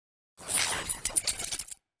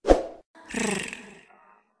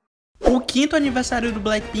quinto aniversário do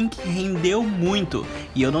Blackpink rendeu muito,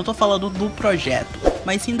 e eu não tô falando do projeto,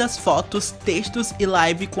 mas sim das fotos, textos e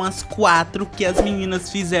live com as 4 que as meninas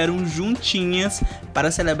fizeram juntinhas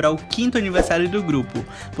para celebrar o quinto aniversário do grupo.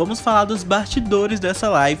 Vamos falar dos bastidores dessa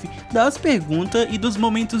live, das perguntas e dos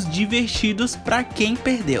momentos divertidos para quem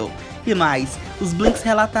perdeu. E mais, os Blinks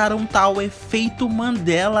relataram tal efeito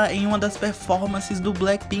Mandela em uma das performances do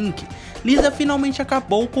Blackpink. Lisa finalmente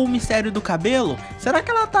acabou com o mistério do cabelo? Será que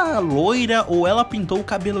ela tá loira ou ela pintou o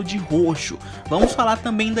cabelo de roxo? Vamos falar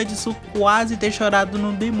também da Jisoo quase ter chorado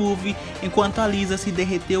no The Movie enquanto a Lisa se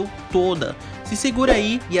derreteu toda. Se segura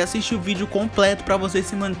aí e assiste o vídeo completo para você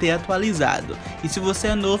se manter atualizado. E se você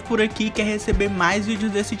é novo por aqui e quer receber mais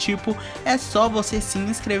vídeos desse tipo, é só você se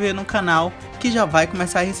inscrever no canal que já vai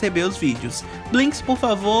começar a receber os vídeos. Blinks, por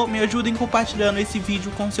favor, me ajudem compartilhando esse vídeo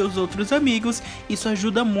com seus outros amigos, isso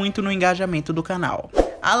ajuda muito no engajamento do canal.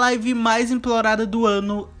 A live mais implorada do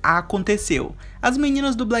ano aconteceu. As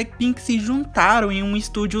meninas do Blackpink se juntaram em um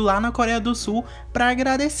estúdio lá na Coreia do Sul para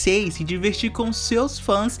agradecer e se divertir com seus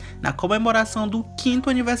fãs na comemoração do quinto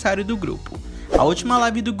aniversário do grupo. A última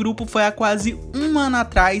live do grupo foi há quase um ano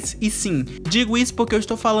atrás, e sim, digo isso porque eu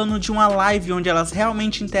estou falando de uma live onde elas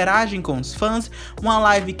realmente interagem com os fãs, uma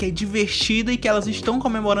live que é divertida e que elas estão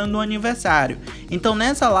comemorando o aniversário. Então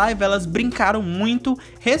nessa live elas brincaram muito,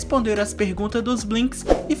 responderam as perguntas dos Blinks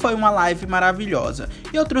e foi uma live maravilhosa.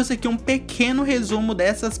 E eu trouxe aqui um pequeno resumo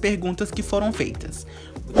dessas perguntas que foram feitas.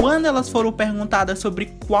 Quando elas foram perguntadas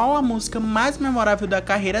sobre qual a música mais memorável da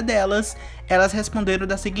carreira delas, elas responderam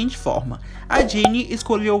da seguinte forma: a Jennie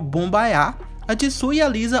escolheu Boombayah, a Jisoo e a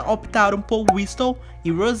Lisa optaram por Whistle e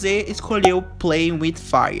Rosé escolheu Playing With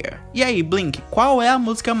Fire. E aí, Blink, qual é a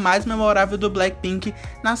música mais memorável do Blackpink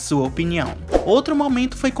na sua opinião? Outro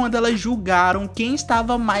momento foi quando elas julgaram quem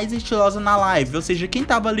estava mais estilosa na live, ou seja, quem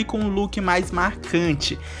estava ali com um look mais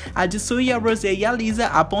marcante. A Jisoo e a Rosé e a Lisa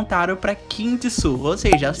apontaram para Kim Jisoo, ou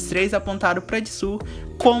seja, as três apontaram para Jisoo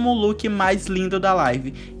como o look mais lindo da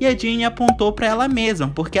live. E a Jennie apontou para ela mesma,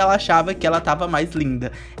 porque ela achava que ela estava mais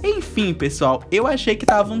linda. Enfim, pessoal, eu achei que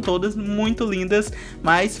estavam todas muito lindas,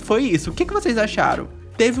 mas foi isso. O que vocês acharam?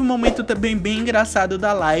 Teve um momento também bem engraçado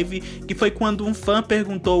da live, que foi quando um fã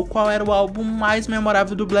perguntou qual era o álbum mais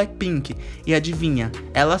memorável do Blackpink. E adivinha,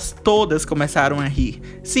 elas todas começaram a rir.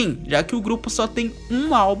 Sim, já que o grupo só tem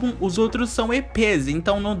um álbum, os outros são EPs,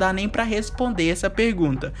 então não dá nem pra responder essa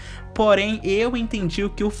pergunta. Porém, eu entendi o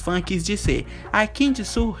que o fã quis dizer. A Kim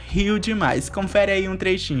Jisoo riu demais. Confere aí um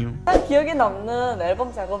trechinho. 기억에 남는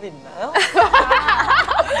앨범 작업이 있나요?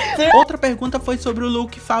 Outra pergunta foi sobre o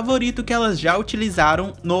look favorito que elas já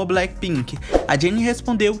utilizaram no Blackpink. A Jennie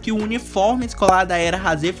respondeu que o uniforme escolar da era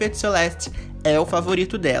Rosé Celeste é o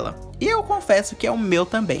favorito dela. E eu confesso que é o meu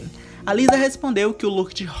também. A Lisa respondeu que o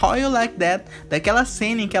look de How You Like That, daquela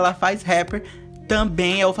cena em que ela faz rapper,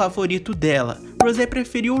 também é o favorito dela. Rosé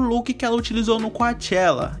preferiu o look que ela utilizou no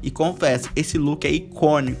Coachella, e confesso, esse look é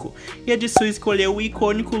icônico. E a Jisoo escolheu o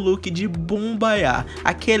icônico look de Boombayah,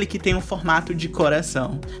 aquele que tem um formato de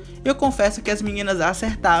coração. Eu confesso que as meninas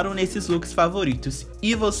acertaram nesses looks favoritos.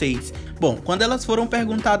 E vocês? Bom, quando elas foram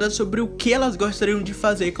perguntadas sobre o que elas gostariam de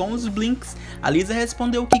fazer com os Blinks, a Lisa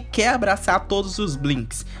respondeu que quer abraçar todos os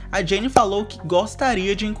Blinks. A Jennie falou que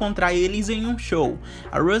gostaria de encontrar eles em um show.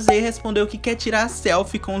 A Rosé respondeu que quer tirar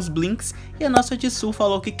selfie com os Blinks. E a nossa Jisoo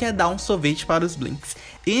falou que quer dar um sorvete para os Blinks.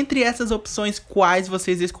 Entre essas opções, quais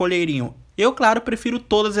vocês escolheriam? Eu, claro, prefiro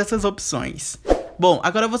todas essas opções. Bom,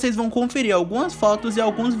 agora vocês vão conferir algumas fotos e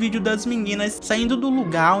alguns vídeos das meninas saindo do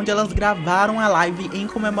lugar onde elas gravaram a live em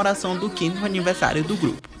comemoração do quinto aniversário do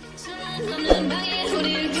grupo.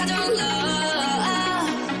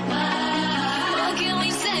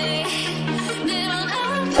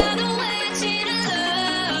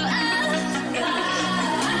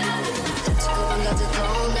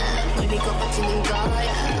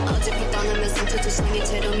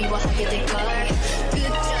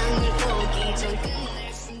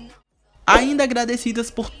 Ainda agradecidas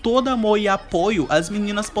por todo amor e apoio, as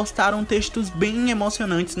meninas postaram textos bem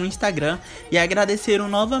emocionantes no Instagram e agradeceram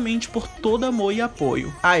novamente por todo amor e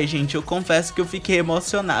apoio. Ai gente, eu confesso que eu fiquei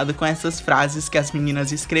emocionado com essas frases que as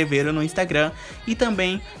meninas escreveram no Instagram e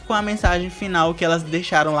também com a mensagem final que elas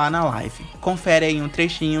deixaram lá na live. Confere aí um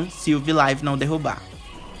trechinho se o Vlive não derrubar.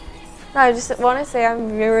 No, I just want to say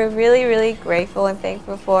I'm really grateful and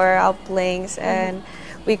thankful for our Blinks, and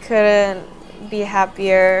we couldn't be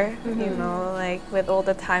happier, you know, like with all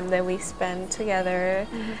the time that we spend together,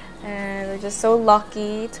 and we're just so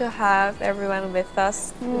lucky to have everyone with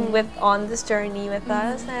us, on this journey with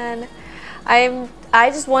us. And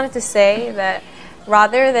I just wanted to say that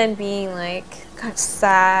rather than being like kind of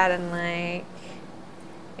sad and like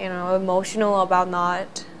you know, emotional about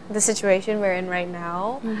not the situation we're in right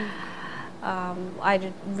now.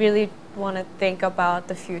 I really want to think about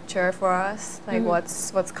the future for us, like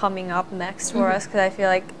what's coming up next for us, because I feel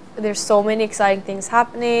like there's so many exciting things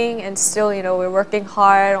happening, and still, you know, we're working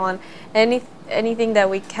hard on anything that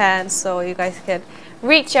we can, so you guys can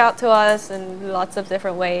reach out to us in lots of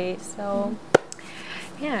different ways. So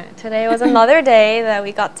yeah, today was another day that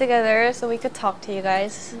we got together so we could talk to you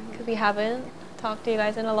guys, because we haven't talked to you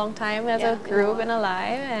guys in a long time as a group and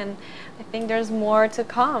alive, and I think there's more to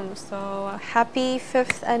come. So happy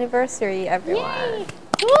 5th anniversary, everyone.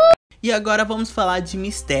 E agora vamos falar de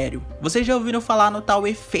mistério. Vocês já ouviram falar no tal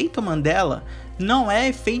efeito Mandela? Não é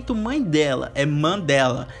efeito mãe dela, é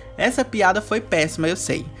Mandela. Essa piada foi péssima, eu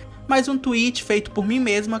sei. Mas um tweet feito por mim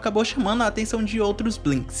mesmo acabou chamando a atenção de outros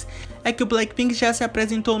Blinks. É que o Blackpink já se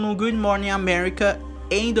apresentou no Good Morning America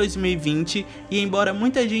em 2020, e embora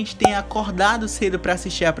muita gente tenha acordado cedo para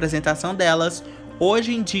assistir a apresentação delas,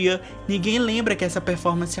 hoje em dia ninguém lembra que essa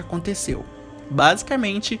performance aconteceu.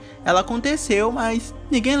 Basicamente, ela aconteceu, mas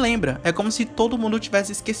ninguém lembra. É como se todo mundo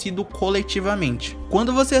tivesse esquecido coletivamente.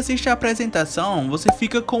 Quando você assiste a apresentação, você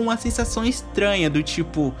fica com uma sensação estranha do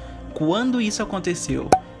tipo, quando isso aconteceu?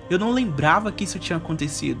 Eu não lembrava que isso tinha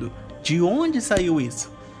acontecido. De onde saiu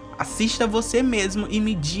isso? Assista você mesmo e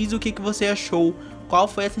me diz o que você achou, qual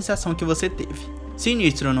foi a sensação que você teve.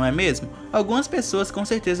 Sinistro, não é mesmo? Algumas pessoas com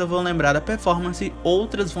certeza vão lembrar da performance,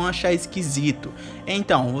 outras vão achar esquisito.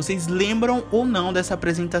 Então, vocês lembram ou não dessa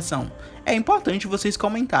apresentação? É importante vocês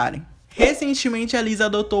comentarem. Recentemente, a Lisa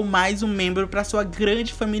adotou mais um membro para sua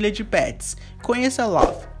grande família de pets. Conheça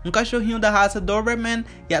Love, um cachorrinho da raça Doberman,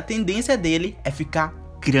 e a tendência dele é ficar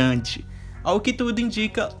grande. Ao que tudo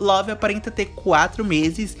indica, Love aparenta ter 4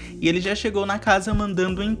 meses e ele já chegou na casa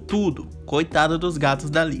mandando em tudo. Coitado dos gatos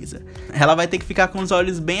da Lisa. Ela vai ter que ficar com os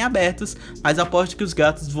olhos bem abertos, mas aposto que os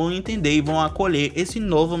gatos vão entender e vão acolher esse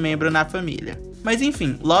novo membro na família. Mas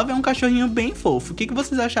enfim, Love é um cachorrinho bem fofo. O que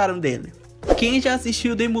vocês acharam dele? Quem já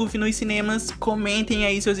assistiu The Movie nos cinemas, comentem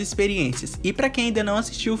aí suas experiências. E pra quem ainda não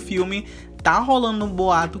assistiu o filme, tá rolando um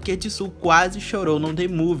boato que a Jisoo quase chorou no The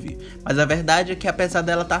Movie, mas a verdade é que apesar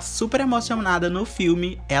dela estar super emocionada no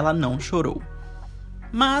filme, ela não chorou.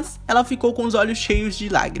 Mas ela ficou com os olhos cheios de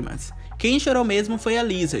lágrimas. Quem chorou mesmo foi a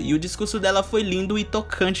Lisa, e o discurso dela foi lindo e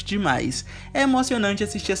tocante demais. É emocionante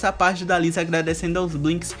assistir essa parte da Lisa agradecendo aos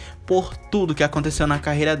Blinks por tudo que aconteceu na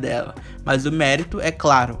carreira dela, mas o mérito, é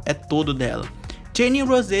claro, é todo dela. Jennie e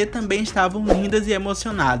Rosé também estavam lindas e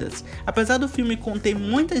emocionadas. Apesar do filme conter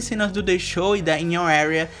muitas cenas do The Show e da In Your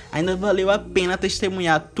Area, ainda valeu a pena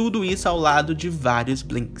testemunhar tudo isso ao lado de vários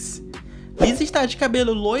Blinks. Lisa está de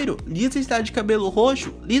cabelo loiro? Lisa está de cabelo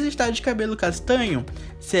roxo? Lisa está de cabelo castanho?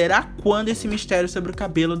 Será quando esse mistério sobre o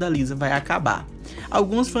cabelo da Lisa vai acabar?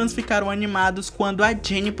 Alguns fãs ficaram animados quando a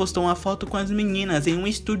Jennie postou uma foto com as meninas em um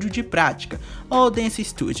estúdio de prática, ou Dance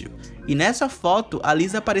Studio. E nessa foto, a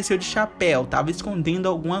Lisa apareceu de chapéu, estava escondendo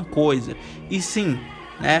alguma coisa. E sim,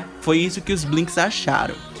 né, foi isso que os Blinks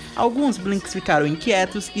acharam. Alguns Blinks ficaram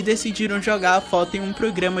inquietos e decidiram jogar a foto em um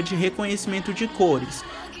programa de reconhecimento de cores.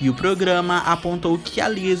 E o programa apontou que a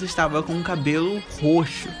Lisa estava com o cabelo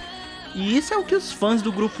roxo. E isso é o que os fãs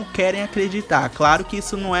do grupo querem acreditar. Claro que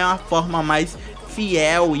isso não é uma forma mais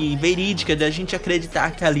fiel e verídica de a gente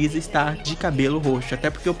acreditar que a Lisa está de cabelo roxo, até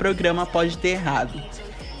porque o programa pode ter errado.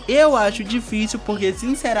 Eu acho difícil porque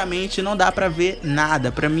sinceramente não dá pra ver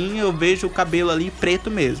nada. Pra mim eu vejo o cabelo ali preto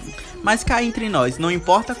mesmo. Mas cá entre nós, não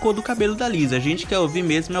importa a cor do cabelo da Lisa, a gente quer ouvir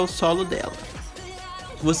mesmo é o solo dela.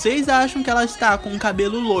 Vocês acham que ela está com o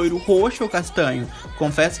cabelo loiro, roxo ou castanho?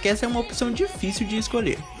 Confesso que essa é uma opção difícil de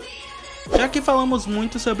escolher. Já que falamos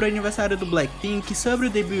muito sobre o aniversário do Blackpink, sobre o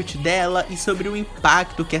debut dela e sobre o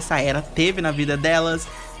impacto que essa era teve na vida delas,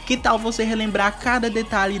 que tal você relembrar cada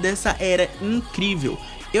detalhe dessa era incrível?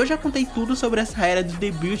 Eu já contei tudo sobre essa era do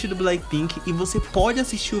debut do Blackpink e você pode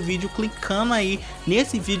assistir o vídeo clicando aí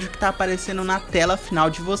nesse vídeo que tá aparecendo na tela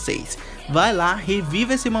final de vocês. Vai lá,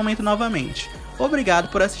 reviva esse momento novamente. Obrigado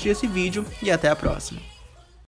por assistir esse vídeo e até a próxima.